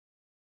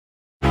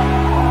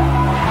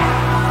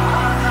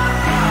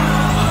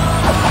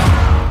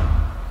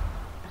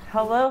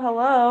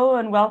Hello,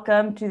 and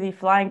welcome to the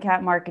Flying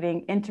Cat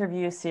Marketing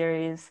interview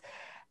series.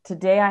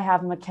 Today I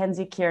have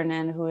Mackenzie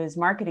Kearnan, who is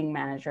marketing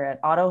manager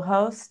at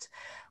Autohost,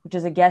 which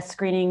is a guest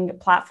screening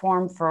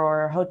platform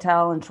for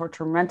hotel and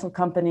short-term rental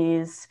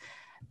companies,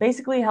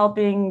 basically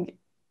helping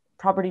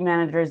property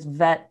managers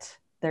vet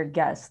their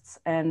guests.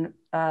 And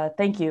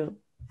thank you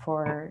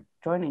for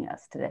joining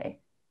us today.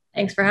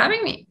 Thanks for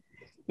having me.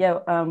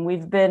 Yeah,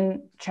 we've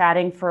been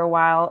chatting for a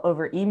while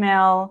over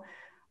email.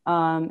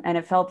 And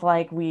it felt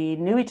like we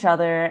knew each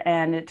other,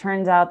 and it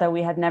turns out that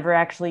we had never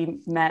actually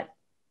met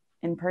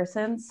in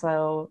person.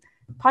 So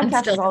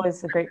podcast is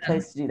always a great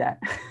place to do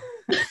that.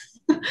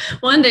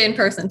 One day in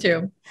person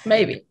too,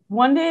 maybe.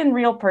 One day in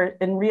real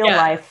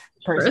life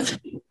person.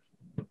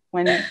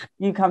 When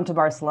you come to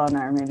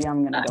Barcelona, or maybe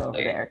I'm going to go over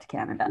there to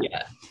Canada.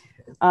 Yeah.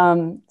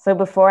 So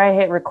before I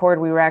hit record,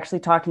 we were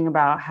actually talking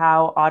about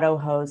how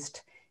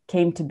Autohost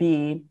came to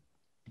be,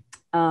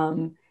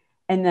 and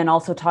then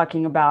also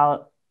talking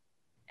about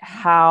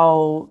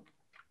how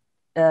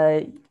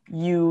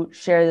you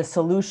share the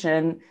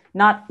solution,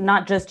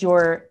 not just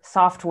your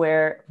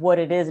software, what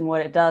it is and what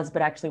it does,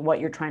 but actually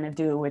what you're trying to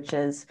do, which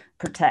is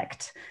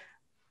protect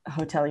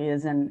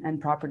hoteliers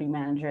and property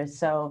managers.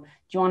 So do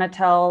you want to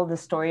tell the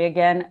story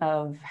again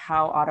of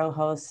how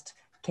Autohost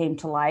came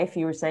to life?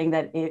 You were saying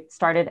that it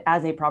started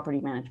as a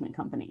property management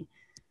company.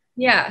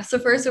 Yeah. So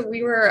first,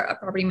 we were a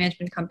property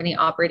management company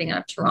operating out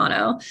of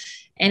Toronto,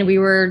 and we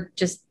were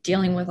just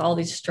dealing with all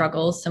these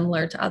struggles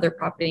similar to other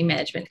property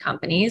management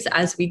companies.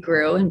 As we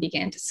grew and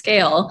began to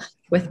scale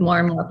with more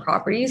and more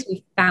properties,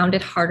 we found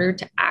it harder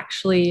to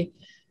actually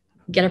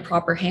get a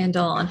proper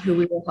handle on who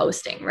we were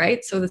hosting,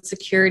 right? So the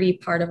security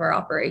part of our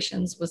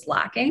operations was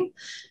lacking.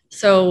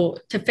 So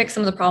to fix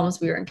some of the problems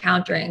we were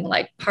encountering,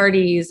 like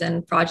parties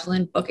and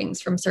fraudulent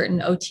bookings from certain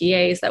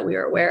OTAs that we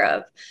were aware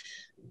of,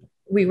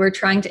 we were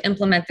trying to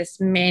implement this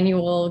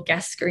manual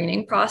guest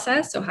screening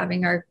process. So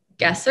having our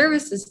guest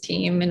services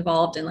team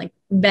involved in like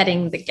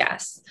vetting the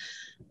guests.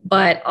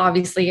 But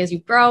obviously, as you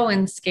grow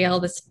and scale,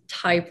 this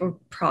type of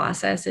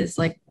process is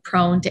like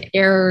prone to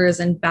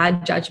errors and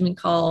bad judgment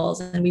calls.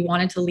 And we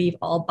wanted to leave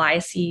all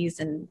biases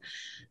and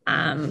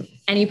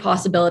any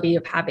possibility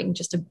of having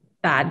just a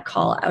bad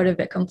call out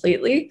of it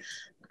completely.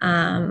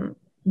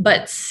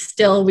 But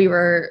still we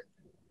were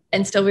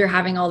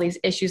having all these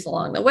issues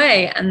along the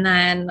way. And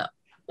then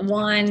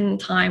one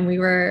time we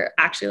were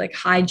actually like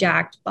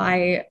hijacked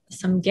by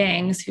some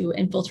gangs who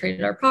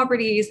infiltrated our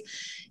properties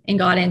and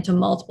got into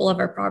multiple of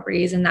our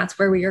properties. And that's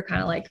where we were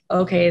kind of like,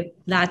 okay,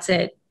 that's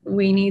it.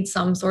 We need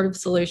some sort of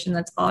solution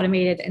that's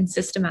automated and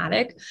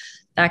systematic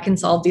that can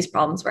solve these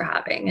problems we're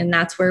having. And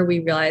that's where we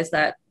realized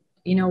that,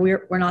 you know,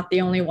 we're not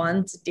the only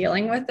ones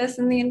dealing with this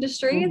in the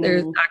industry. Mm-hmm.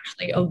 There's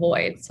actually a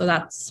void. So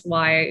that's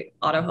why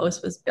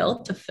Autohost was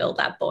built, to fill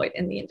that void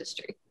in the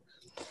industry.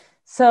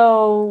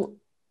 So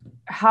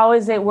how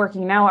is it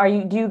working now?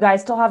 Do you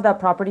guys still have that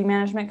property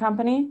management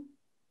company?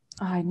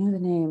 Oh, I knew the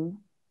name.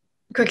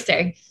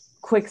 Quickstay.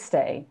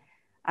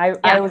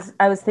 I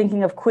was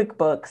thinking of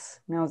QuickBooks,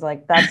 and I was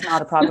like, that's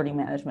not a property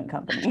management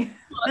company.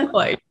 Not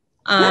quite.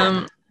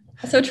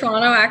 So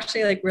Toronto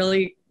actually like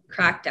really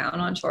cracked down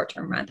on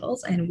short-term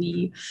rentals, and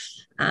we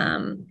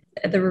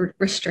the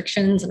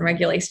restrictions and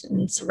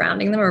regulations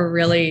surrounding them are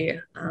really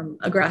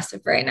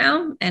aggressive right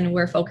now, and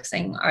we're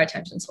focusing our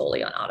attention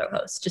solely on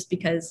Autohost just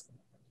because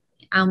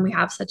we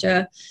have such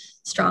a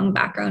strong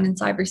background in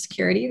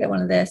cybersecurity that one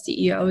of the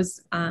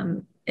CEOs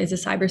is a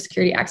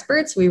cybersecurity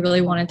expert. So we really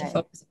wanted to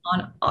focus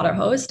on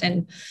Autohost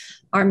and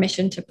our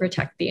mission to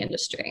protect the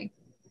industry.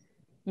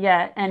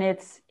 Yeah, and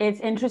it's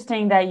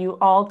interesting that you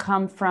all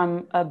come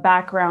from a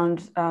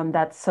background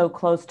that's so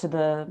close to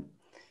the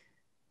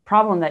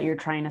problem that you're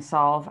trying to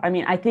solve. I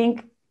mean, I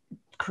think,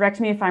 correct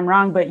me if I'm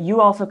wrong, but you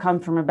also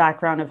come from a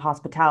background of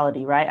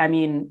hospitality, right? I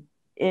mean,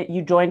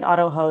 you joined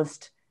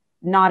Autohost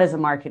not as a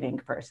marketing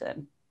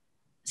person.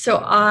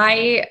 So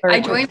I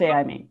joined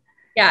Quickstay,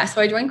 Yeah, so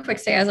I joined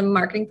Quickstay as a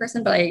marketing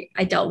person, but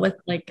I dealt with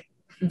like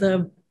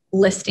the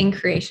listing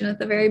creation at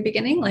the very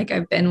beginning. Like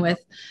I've been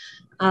with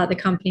the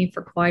company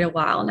for quite a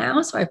while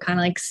now. So I've kind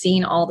of like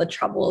seen all the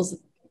troubles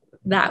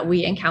that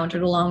we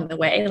encountered along the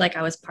way. Like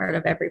I was part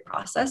of every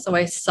process. So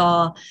I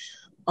saw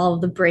all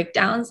of the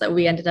breakdowns that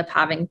we ended up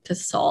having to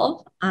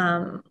solve.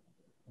 So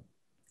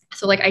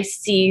like I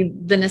see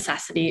the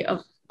necessity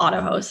of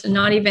Autohost, and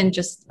not even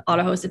just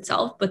Autohost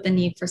itself, but the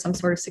need for some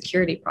sort of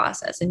security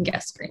process and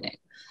guest screening.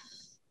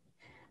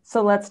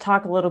 So let's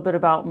talk a little bit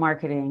about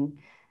marketing,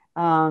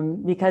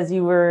 because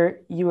you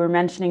were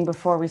mentioning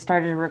before we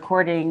started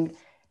recording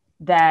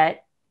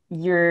that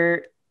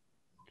you're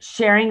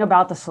sharing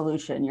about the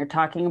solution. You're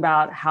talking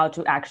about how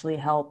to actually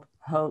help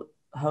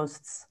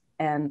hosts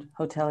and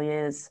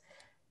hoteliers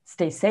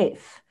stay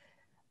safe.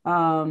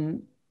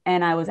 And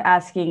I was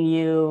asking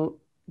you,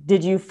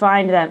 did you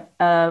find that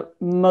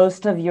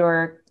most of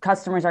your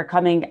customers are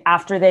coming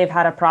after they've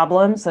had a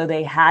problem? So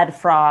they had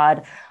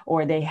fraud,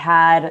 or they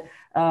had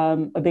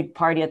a big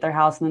party at their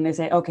house, and then they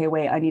say, okay,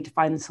 wait, I need to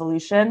find the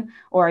solution?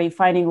 Or are you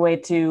finding a way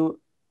to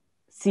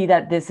see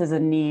that this is a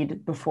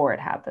need before it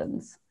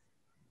happens?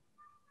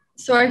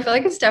 So I feel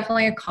like it's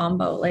definitely a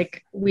combo.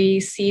 Like we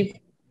see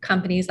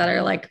companies that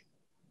are like,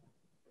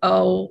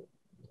 oh,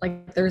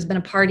 like there's been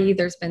a party,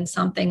 there's been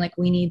something, like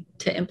we need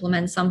to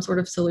implement some sort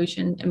of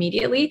solution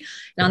immediately.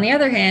 And on the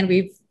other hand,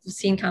 we've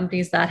seen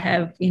companies that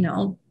have,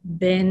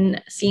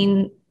 been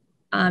seen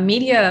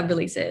media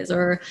releases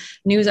or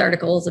news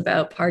articles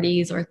about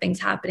parties or things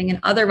happening in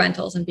other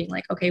rentals and being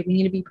like, okay, we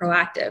need to be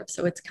proactive.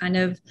 So it's kind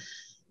of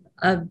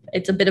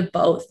it's a bit of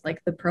both,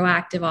 like the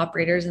proactive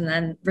operators and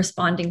then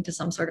responding to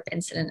some sort of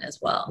incident as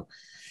well.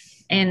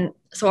 And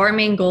so our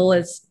main goal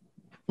is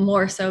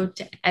more so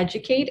to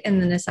educate in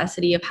the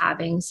necessity of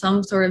having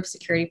some sort of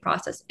security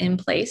process in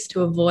place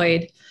to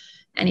avoid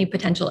any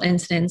potential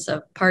incidents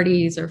of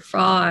parties or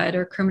fraud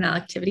or criminal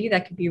activity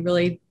that could be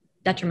really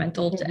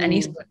detrimental to any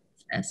sort of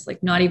business,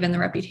 like not even the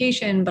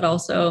reputation, but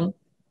also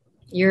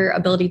your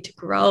ability to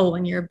grow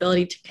and your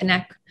ability to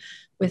connect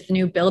with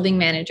new building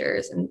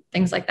managers and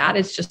things like that.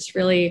 It's just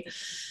really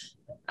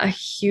a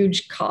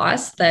huge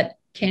cost that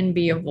can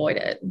be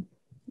avoided.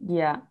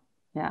 Yeah.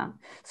 Yeah.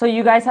 So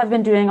you guys have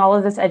been doing all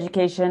of this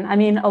education. I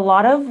mean, a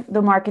lot of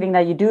the marketing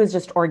that you do is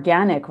just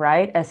organic,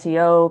 right?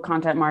 SEO,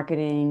 content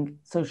marketing,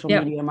 social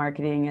Yep. media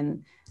marketing,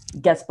 and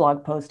guest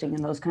blog posting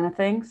and those kind of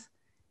things.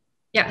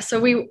 Yeah. So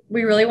we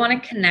really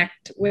want to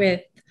connect with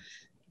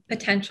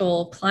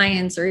potential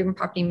clients or even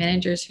property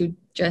managers who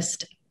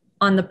just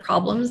on the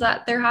problems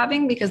that they're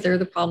having, because they're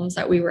the problems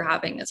that we were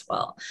having as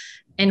well.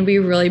 And we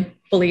really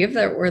believe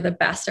that we're the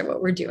best at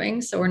what we're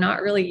doing. So we're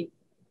not really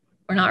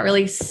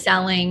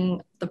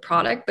selling the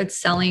product, but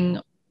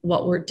selling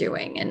what we're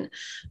doing and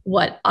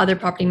what other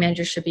property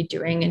managers should be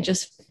doing, and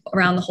just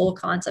around the whole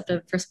concept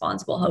of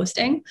responsible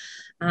hosting,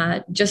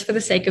 just for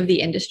the sake of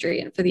the industry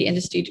and for the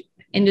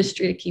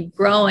industry to keep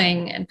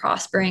growing and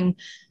prospering.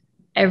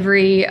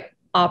 Every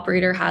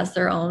operator has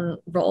their own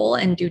role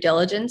and due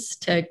diligence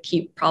to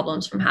keep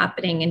problems from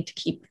happening and to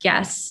keep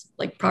guests,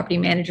 like property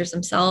managers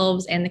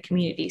themselves and the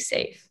community,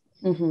 safe.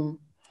 Mm-hmm.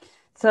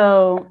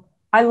 So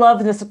I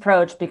love this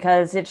approach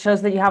because it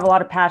shows that you have a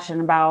lot of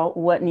passion about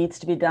what needs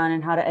to be done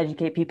and how to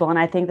educate people. And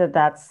I think that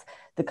that's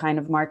the kind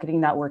of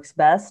marketing that works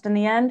best in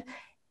the end.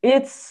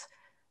 It's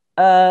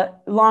a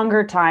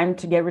longer time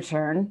to get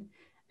return.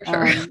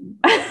 For sure.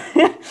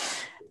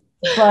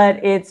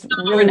 But it's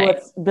really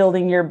what's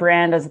building your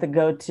brand as the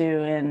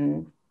go-to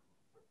in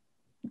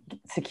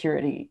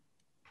security,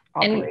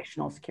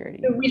 operational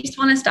security. We just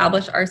want to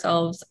establish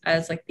ourselves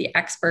as like the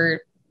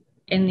expert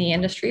in the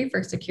industry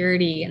for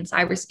security and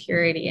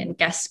cybersecurity and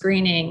guest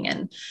screening.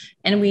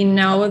 And we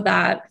know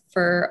that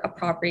for a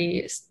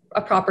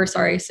proper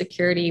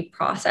security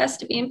process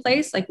to be in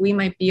place, like we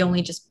might be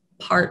only just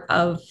part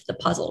of the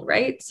puzzle,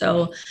 right?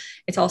 So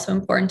it's also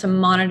important to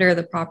monitor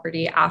the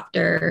property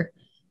after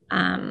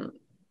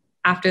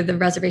the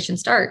reservation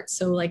starts.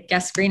 So like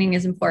guest screening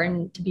is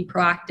important to be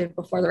proactive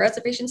before the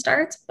reservation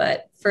starts,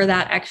 but for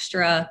that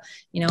extra,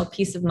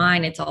 peace of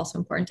mind, it's also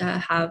important to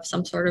have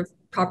some sort of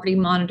property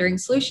monitoring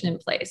solution in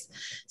place.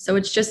 So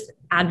it's just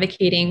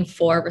advocating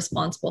for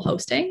responsible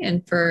hosting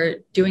and for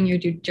doing your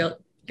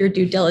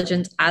due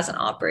diligence as an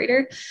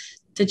operator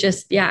to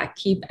just,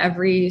 keep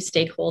every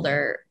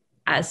stakeholder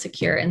as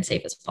secure and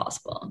safe as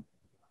possible.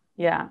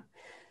 Yeah.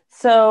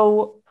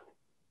 So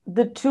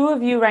the two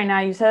of you right now,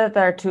 you said that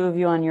there are two of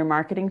you on your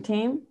marketing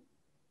team.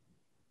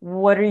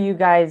 What are you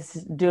guys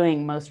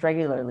doing most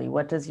regularly?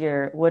 What does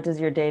your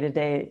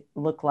day-to-day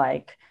look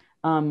like?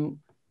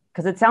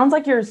 Because it sounds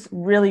like you're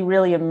really,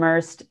 really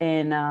immersed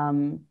in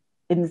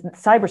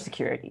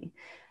cybersecurity.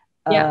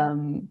 Yeah.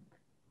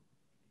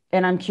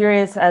 And I'm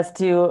curious as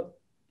to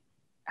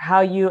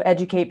how you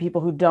educate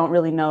people who don't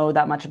really know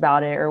that much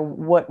about it, or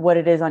what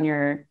it is on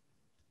your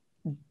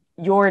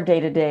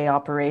day-to-day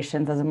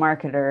operations as a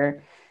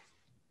marketer,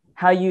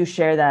 how you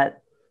share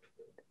that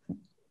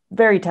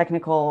very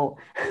technical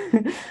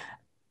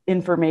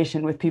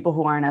information with people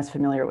who aren't as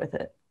familiar with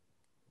it.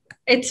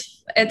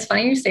 It's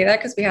funny you say that,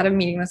 because we had a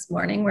meeting this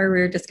morning where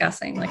we were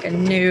discussing like a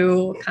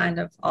new kind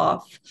of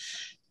off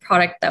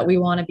product that we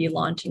want to be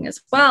launching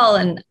as well.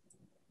 And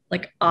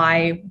like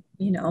I,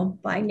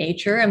 by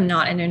nature, I'm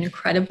not an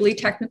incredibly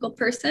technical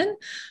person,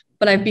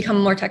 but I've become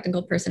a more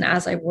technical person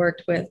as I've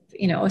worked with,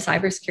 a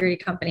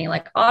cybersecurity company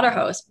like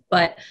Autohost.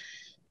 But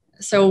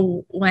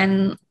so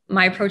when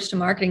my approach to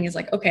marketing is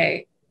like,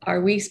 okay, are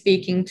we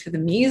speaking to the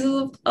me's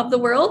of the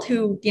world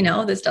who,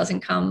 this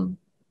doesn't come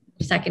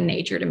second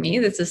nature to me.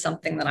 This is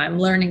something that I'm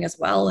learning as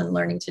well, and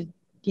learning to,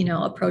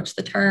 approach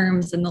the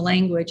terms and the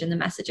language and the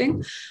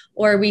messaging.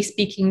 Or are we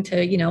speaking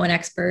to, an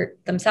expert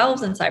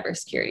themselves in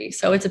cybersecurity?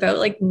 So it's about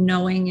like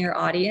knowing your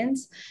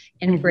audience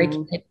and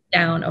breaking it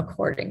down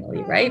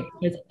accordingly, right?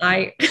 Because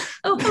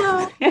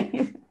hello.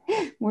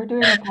 We're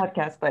doing a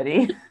podcast,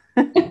 buddy.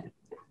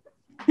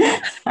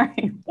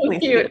 Sorry. So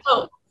cute.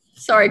 Oh,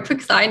 sorry.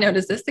 Quick side note: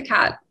 is this the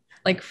cat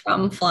like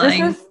from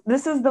Flying?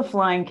 This is the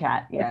flying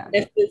cat. Yeah.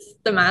 This is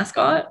the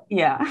mascot.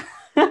 Yeah.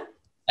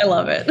 I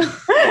love it.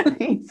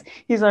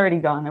 he's already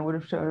gone. I would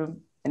have showed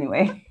him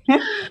anyway.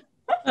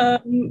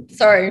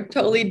 Sorry,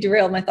 totally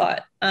derailed my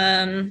thought.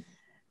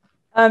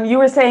 You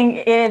were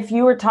saying if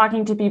you were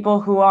talking to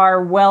people who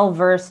are well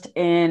versed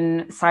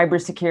in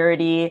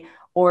cybersecurity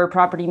or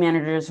property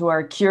managers who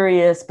are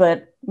curious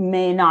but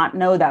may not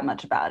know that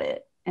much about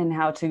it and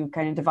how to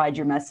kind of divide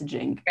your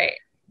messaging. Right.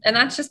 And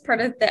that's just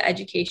part of the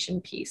education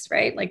piece,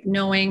 right? Like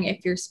knowing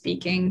if you're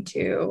speaking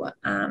to,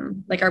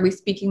 like, are we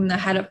speaking to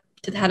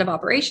the head of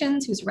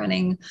operations who's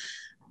running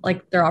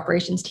like their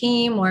operations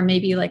team, or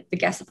maybe like the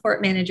guest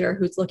support manager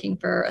who's looking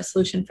for a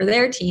solution for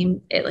their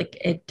team?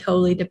 It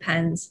totally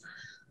depends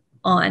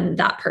on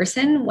that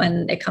person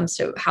when it comes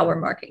to how we're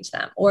marketing to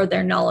them, or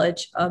their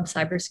knowledge of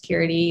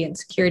cybersecurity and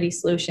security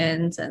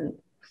solutions and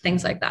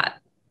things like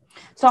that.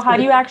 So how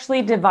do you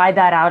actually divide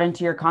that out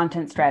into your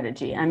content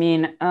strategy? I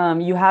mean,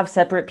 you have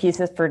separate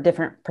pieces for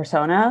different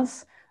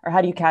personas, or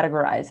how do you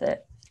categorize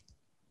it?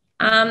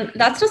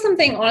 That's just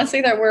something,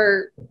 honestly, that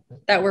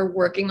we're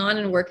working on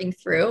and working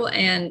through,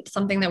 and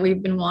something that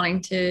we've been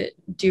wanting to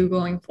do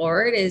going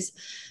forward is,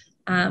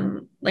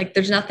 like,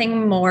 there's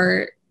nothing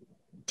more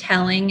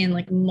telling and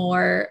like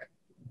more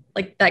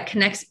like that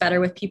connects better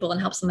with people and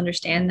helps them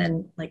understand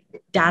than like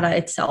data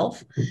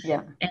itself.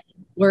 Yeah. And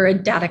we're a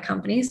data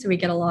company, so we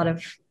get a lot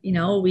of,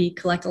 we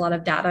collect a lot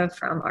of data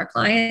from our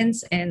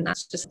clients, and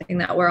that's just something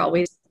that we're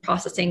always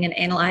processing and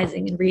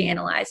analyzing and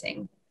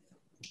reanalyzing.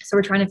 So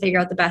we're trying to figure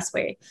out the best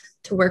way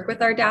to work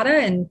with our data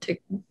and to,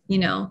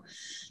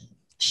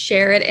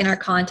 share it in our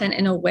content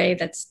in a way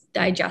that's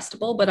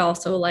digestible, but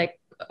also like,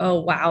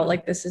 oh, wow,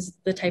 like this is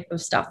the type of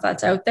stuff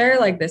that's out there.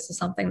 Like this is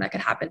something that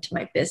could happen to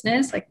my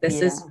business. Like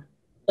this is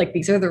like,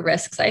 these are the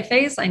risks I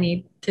face. I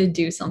need to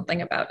do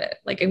something about it.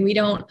 Like, and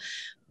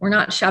we're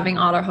not shoving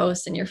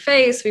Autohost in your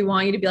face. We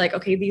want you to be like,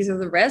 okay, these are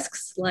the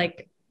risks.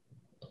 Like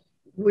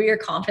we are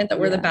confident that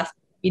we're the best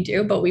we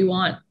do, but we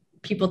want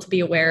people to be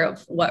aware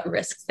of what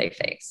risks they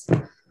face.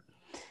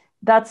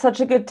 That's such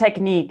a good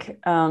technique,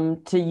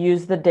 to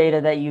use the data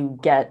that you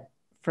get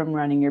from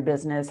running your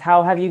business.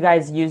 How have you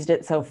guys used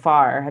it so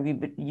far? Have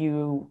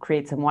you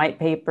create some white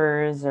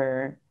papers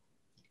or?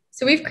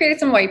 So we've created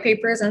some white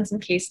papers and some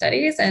case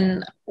studies,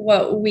 and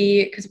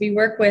because we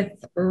work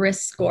with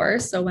risk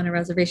scores. So when a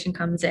reservation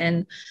comes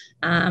in,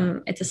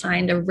 it's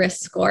assigned a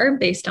risk score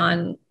based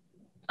on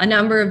a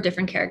number of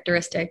different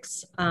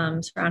characteristics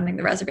surrounding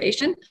the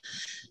reservation.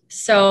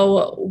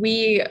 So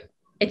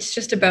it's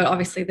just about,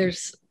 obviously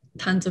there's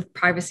tons of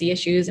privacy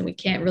issues and we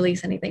can't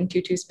release anything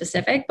too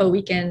specific, but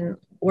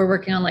we're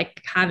working on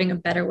like having a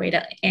better way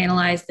to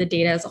analyze the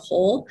data as a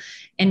whole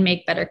and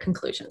make better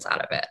conclusions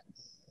out of it.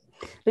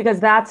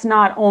 Because that's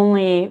not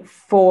only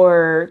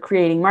for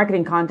creating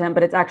marketing content,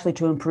 but it's actually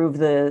to improve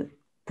the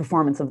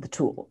performance of the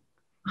tool.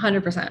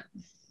 100%.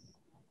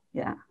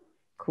 Yeah,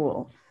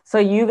 cool. So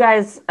you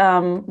guys,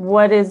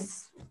 what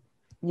is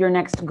your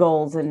next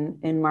goals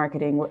in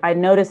marketing? I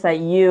noticed that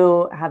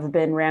you have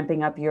been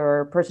ramping up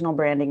your personal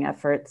branding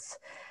efforts.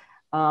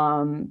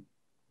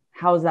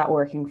 How is that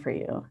working for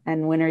you?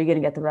 And when are you going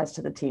to get the rest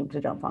of the team to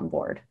jump on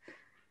board?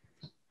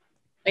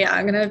 Yeah,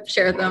 I'm going to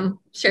share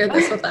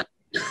this with them.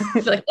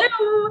 Like,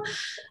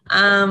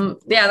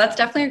 yeah, that's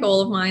definitely a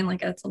goal of mine.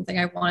 Like that's something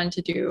I wanted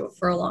to do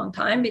for a long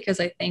time,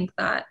 because I think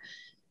that,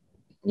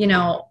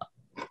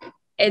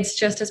 it's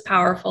just as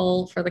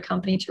powerful for the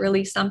company to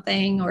release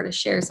something or to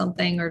share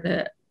something or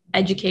to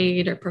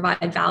educate or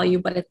provide value,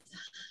 but it's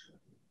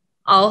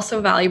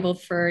also valuable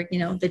for,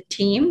 the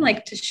team,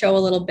 like to show a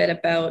little bit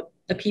about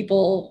the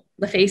people,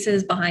 the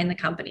faces behind the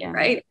company,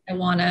 right?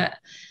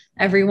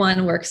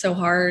 Everyone works so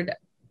hard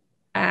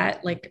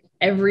at like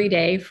every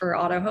day for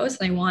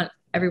Autohost, and I want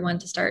everyone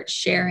to start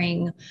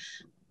sharing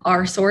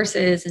our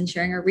sources and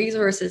sharing our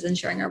resources and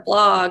sharing our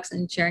blogs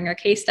and sharing our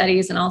case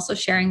studies, and also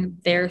sharing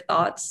their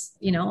thoughts,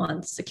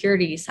 on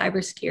security,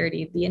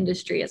 cybersecurity, the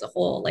industry as a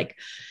whole. Like,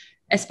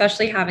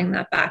 especially having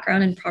that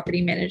background in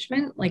property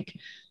management, like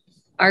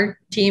our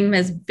team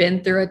has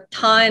been through a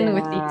ton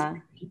with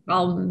these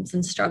problems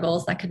and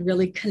struggles that could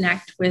really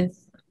connect with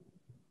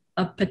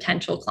a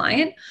potential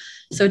client.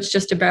 So it's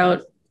just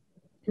about,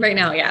 right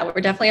now,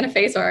 we're definitely in a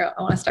phase where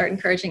I want to start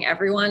encouraging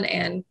everyone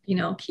and,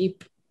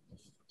 keep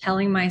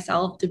telling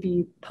myself to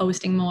be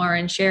posting more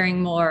and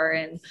sharing more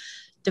and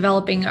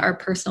developing our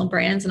personal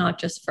brands, not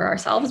just for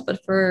ourselves,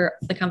 but for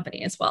the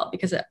company as well,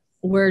 because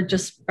we're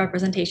just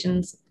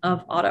representations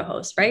of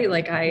Autohost, right?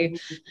 Like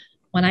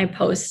when I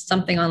post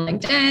something on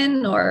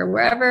LinkedIn or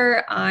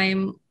wherever,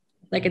 I'm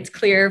like, it's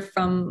clear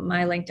from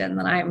my LinkedIn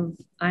that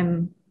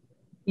I'm,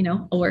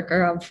 a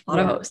worker of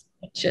Autohost.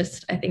 It's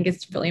just, I think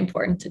it's really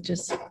important to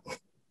just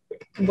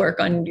work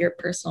on your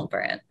personal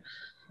brand.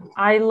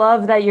 I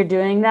love that you're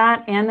doing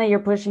that and that you're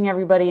pushing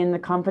everybody in the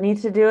company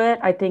to do it.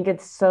 I think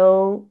it's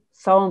so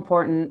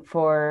important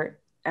for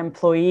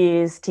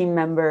employees, team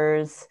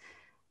members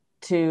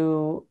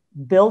to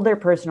build their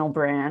personal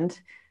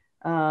brand.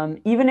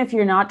 Even if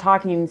you're not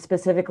talking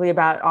specifically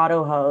about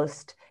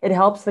Autohost, it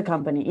helps the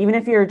company. Even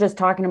if you're just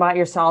talking about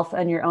yourself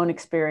and your own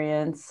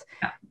experience,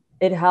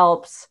 it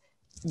helps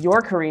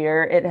your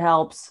career. It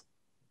helps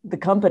the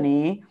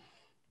company.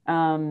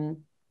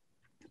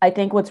 I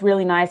think what's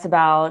really nice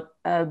about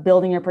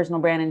building your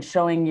personal brand and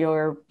showing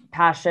your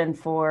passion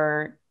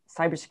for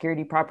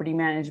cybersecurity, property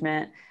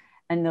management,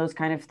 and those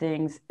kind of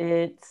things,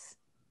 it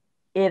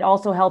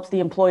also helps the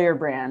employer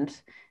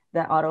brand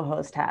that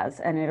Autohost has,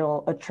 and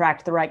it'll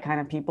attract the right kind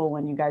of people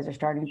when you guys are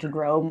starting to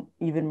grow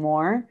even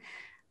more.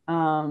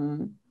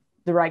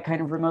 The right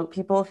kind of remote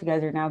people, if you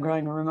guys are now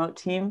growing a remote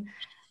team.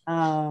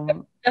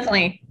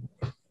 Definitely.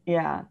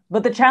 Yeah.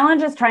 But the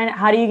challenge is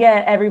how do you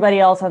get everybody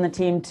else on the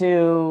team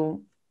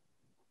to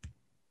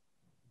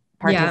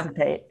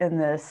participate in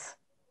this?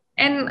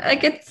 And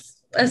like,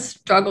 it's a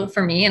struggle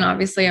for me. And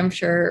obviously, I'm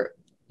sure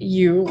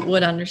you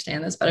would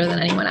understand this better than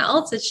anyone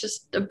else. It's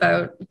just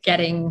about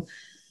getting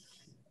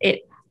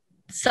it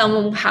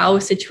somehow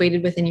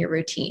situated within your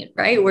routine,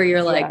 right? Where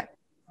you're like,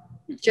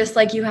 just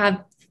like you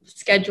have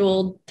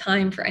scheduled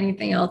time for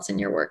anything else in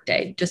your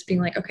workday, just being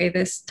like, okay,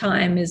 this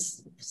time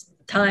is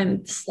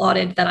time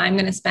slotted that I'm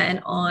going to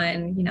spend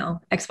on, you know,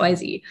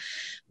 XYZ.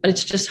 But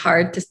it's just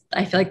hard to,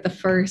 I feel like the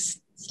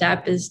first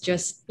step is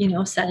just, you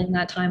know, setting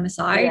that time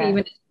aside.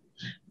 Even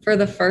for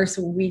the first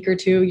week or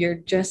two, you're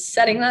just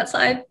setting that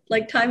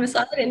time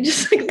aside and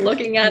just like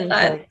looking at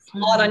that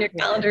slot on your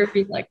calendar,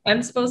 being like,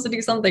 I'm supposed to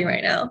do something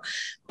right now.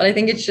 But I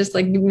think it's just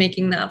like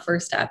making that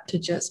first step to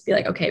just be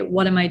like, okay,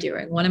 what am I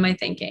doing? What am I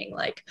thinking?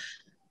 Like,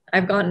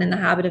 I've gotten in the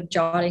habit of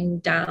jotting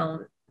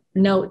down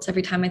notes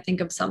every time I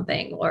think of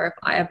something, or if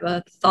I have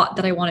a thought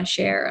that I want to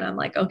share and I'm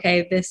like,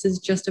 okay, this is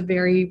just a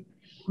very,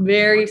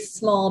 very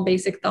small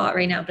basic thought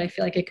right now, but I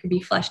feel like it could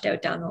be fleshed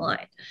out down the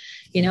line,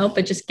 you know,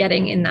 but just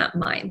getting in that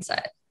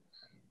mindset.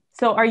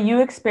 So are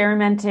you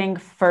experimenting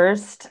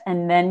first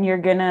and then you're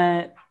going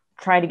to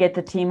try to get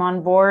the team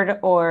on board,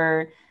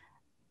 or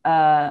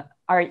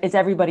is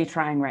everybody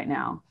trying right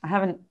now?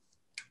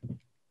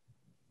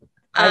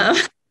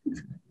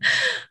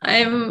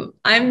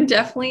 I'm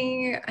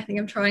definitely, I think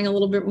I'm trying a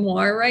little bit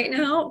more right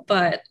now,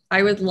 but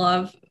I would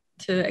love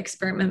to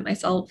experiment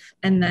myself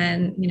and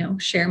then, you know,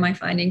 share my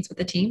findings with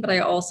the team. But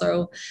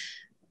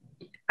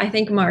I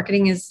think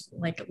marketing is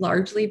like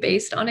largely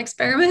based on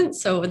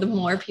experiments. So the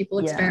more people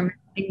experimenting,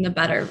 the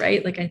better,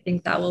 right? Like, I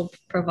think that will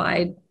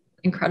provide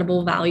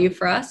incredible value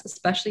for us,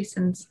 especially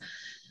since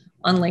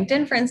on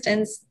LinkedIn, for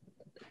instance,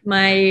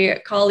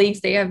 my colleagues,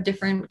 they have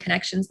different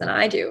connections than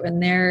I do.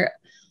 And they're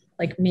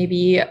like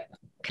maybe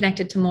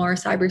connected to more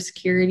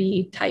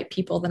cybersecurity type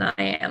people than I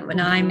am.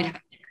 And I'm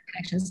having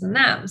connections than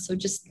them. So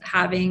just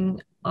having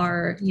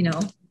our, you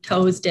know,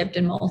 toes dipped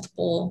in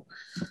multiple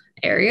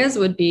areas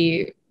would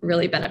be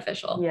really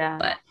beneficial.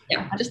 But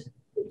just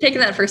taking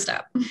that first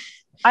step.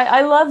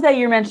 I love that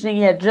you're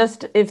mentioning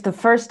just if the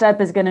first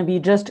step is going to be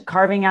just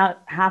carving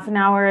out half an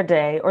hour a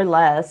day or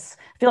less.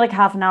 I feel like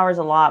half an hour is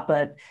a lot,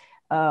 but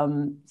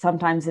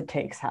sometimes it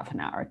takes half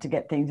an hour to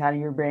get things out of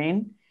your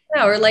brain.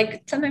 Yeah, or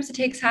like sometimes it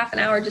takes half an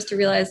hour just to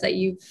realize that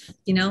you've,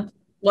 you know,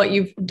 what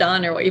you've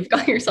done or what you've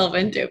got yourself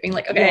into, being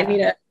like, okay, I need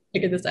to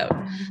figure this out.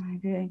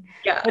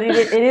 But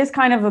it is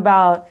kind of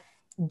about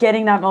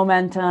getting that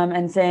momentum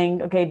and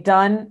saying, okay,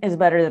 done is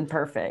better than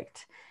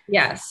perfect.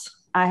 Yes.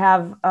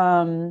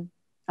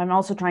 I'm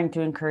also trying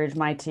to encourage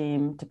my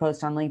team to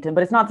post on LinkedIn,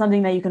 but it's not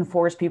something that you can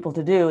force people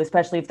to do,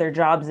 especially if their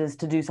jobs is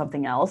to do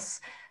something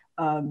else.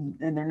 And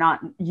they're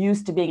not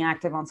used to being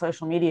active on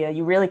social media.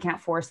 You really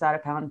can't force that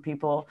upon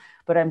people,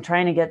 but I'm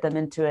trying to get them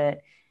into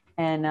it.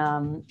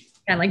 And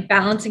like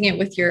balancing it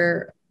with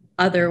your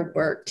other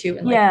work too.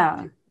 And like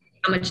how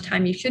much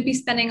time you should be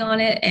spending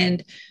on it.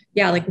 And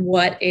like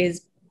what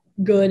is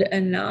good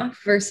enough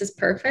versus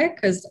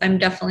perfect. Cause I'm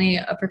definitely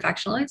a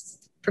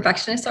perfectionist,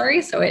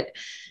 sorry. So it,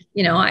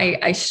 you know,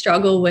 I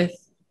struggle with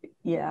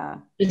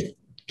just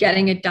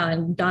getting it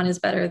done. Done is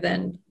better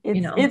than,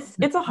 you know. It's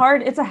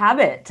a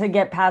habit to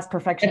get past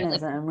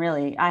perfectionism,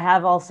 really. I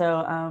have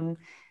also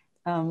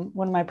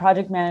one of my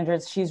project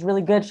managers, she's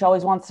really good. She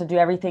always wants to do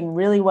everything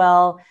really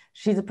well.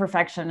 She's a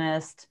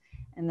perfectionist.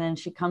 And then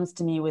she comes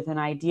to me with an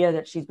idea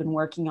that she's been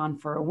working on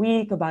for a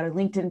week about a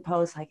LinkedIn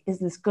post. Like, is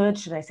this good?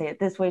 Should I say it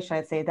this way? Should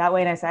I say it that way?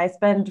 And I say, I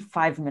spend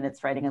 5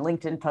 minutes writing a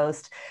LinkedIn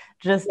post.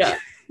 Just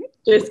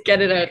get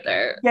it out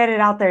there. Get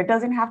it out there. It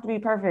doesn't have to be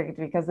perfect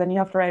because then you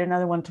have to write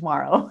another one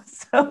tomorrow.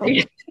 So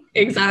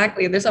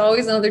exactly. There's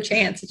always another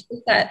chance. It's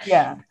just that,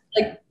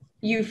 like,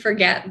 you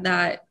forget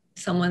that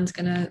someone's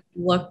going to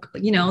look,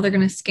 you know, they're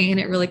going to scan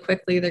it really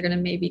quickly. They're going to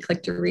maybe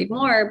click to read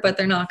more, but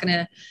they're not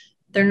going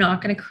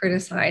to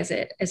criticize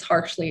it as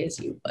harshly as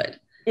you would.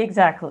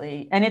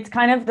 Exactly. And it's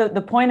kind of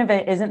the point of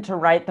it isn't to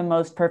write the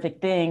most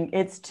perfect thing.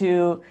 It's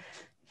to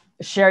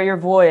share your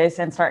voice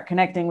and start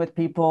connecting with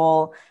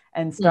people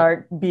and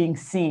start being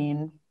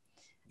seen.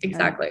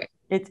 Exactly.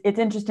 And it's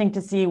interesting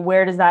to see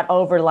where does that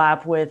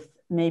overlap with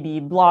maybe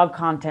blog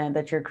content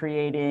that you're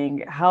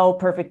creating. How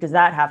perfect does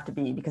that have to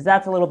be? Because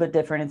that's a little bit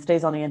different. It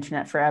stays on the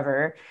internet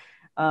forever.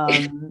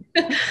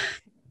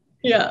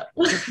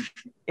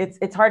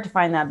 It's hard to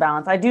find that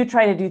balance. I do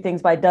try to do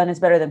things by done is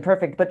better than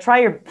perfect, but try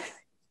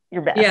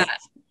your best. Yeah.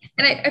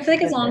 And I feel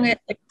like as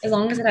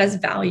long as it has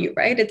value,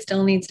 right? It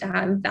still needs to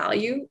have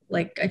value.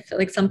 Like, I feel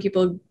like some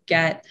people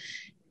get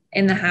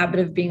in the habit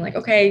of being like,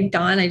 okay,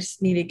 done. I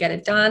just need to get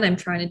it done. I'm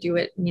trying to do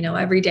it, you know,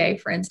 every day,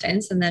 for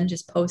instance, and then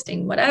just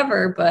posting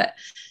whatever. But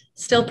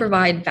still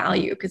provide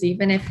value. Because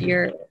even if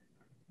you're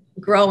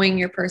growing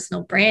your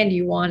personal brand,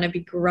 you want to be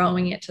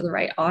growing it to the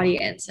right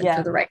audience and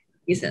for the right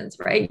reasons,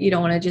 right? You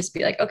don't want to just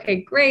be like,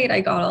 okay, great,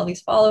 I got all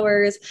these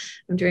followers,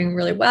 I'm doing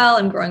really well,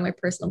 I'm growing my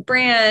personal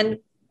brand,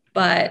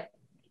 but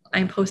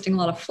I'm posting a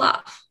lot of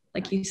fluff.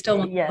 Like, you still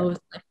want to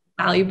post like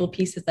valuable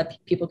pieces that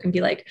people can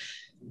be like,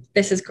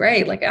 this is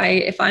great. Like,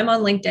 if I'm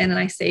on LinkedIn and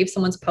I save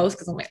someone's post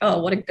because I'm like,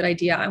 oh, what a good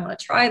idea, I want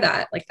to try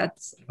that. Like,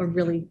 that's a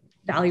really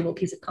valuable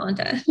piece of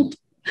content.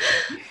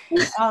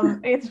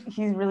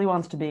 He really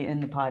wants to be in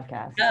the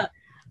podcast. Yeah.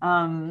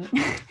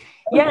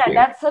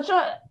 That's such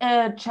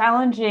a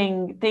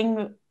challenging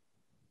thing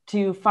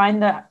to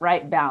find the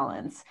right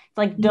balance. It's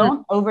like,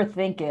 don't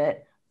overthink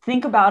it.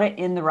 Think about it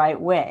in the right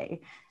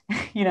way.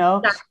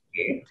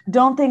 Exactly.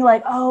 Don't think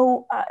like,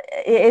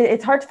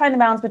 it's hard to find the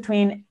balance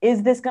between,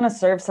 is this going to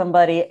serve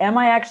somebody? Am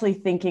I actually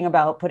thinking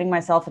about putting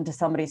myself into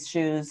somebody's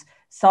shoes,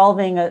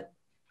 solving a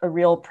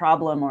real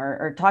problem,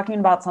 or talking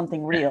about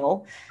something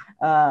real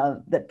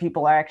that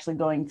people are actually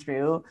going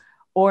through?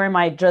 Or am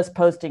I just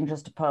posting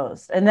just to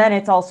post? And then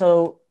it's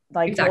also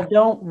like, well,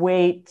 don't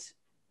wait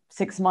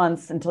 6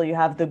 months until you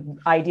have the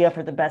idea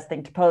for the best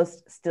thing to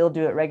post. Still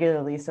do it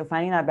regularly. So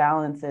finding that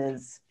balance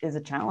is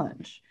a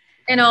challenge.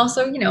 And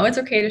also, it's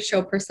okay to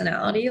show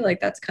personality. Like,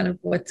 that's kind of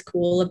what's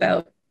cool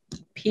about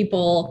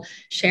people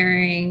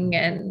sharing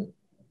and,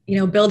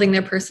 building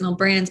their personal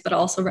brands, but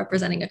also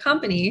representing a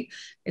company,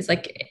 is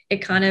like, it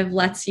kind of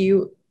lets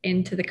you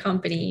into the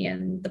company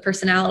and the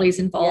personalities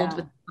involved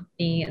with the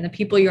company and the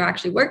people you're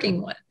actually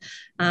working with.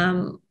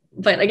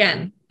 But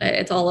again,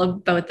 it's all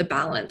about the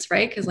balance,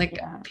 right? Because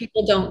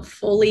people don't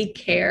fully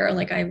care.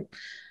 Like,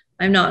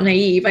 I'm not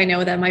naive. I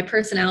know that my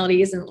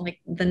personality isn't like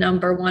the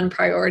number one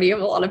priority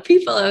of a lot of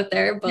people out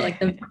there, but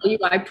like the value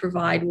I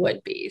provide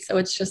would be. So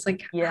it's just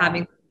like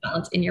having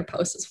balance in your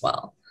posts as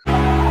well.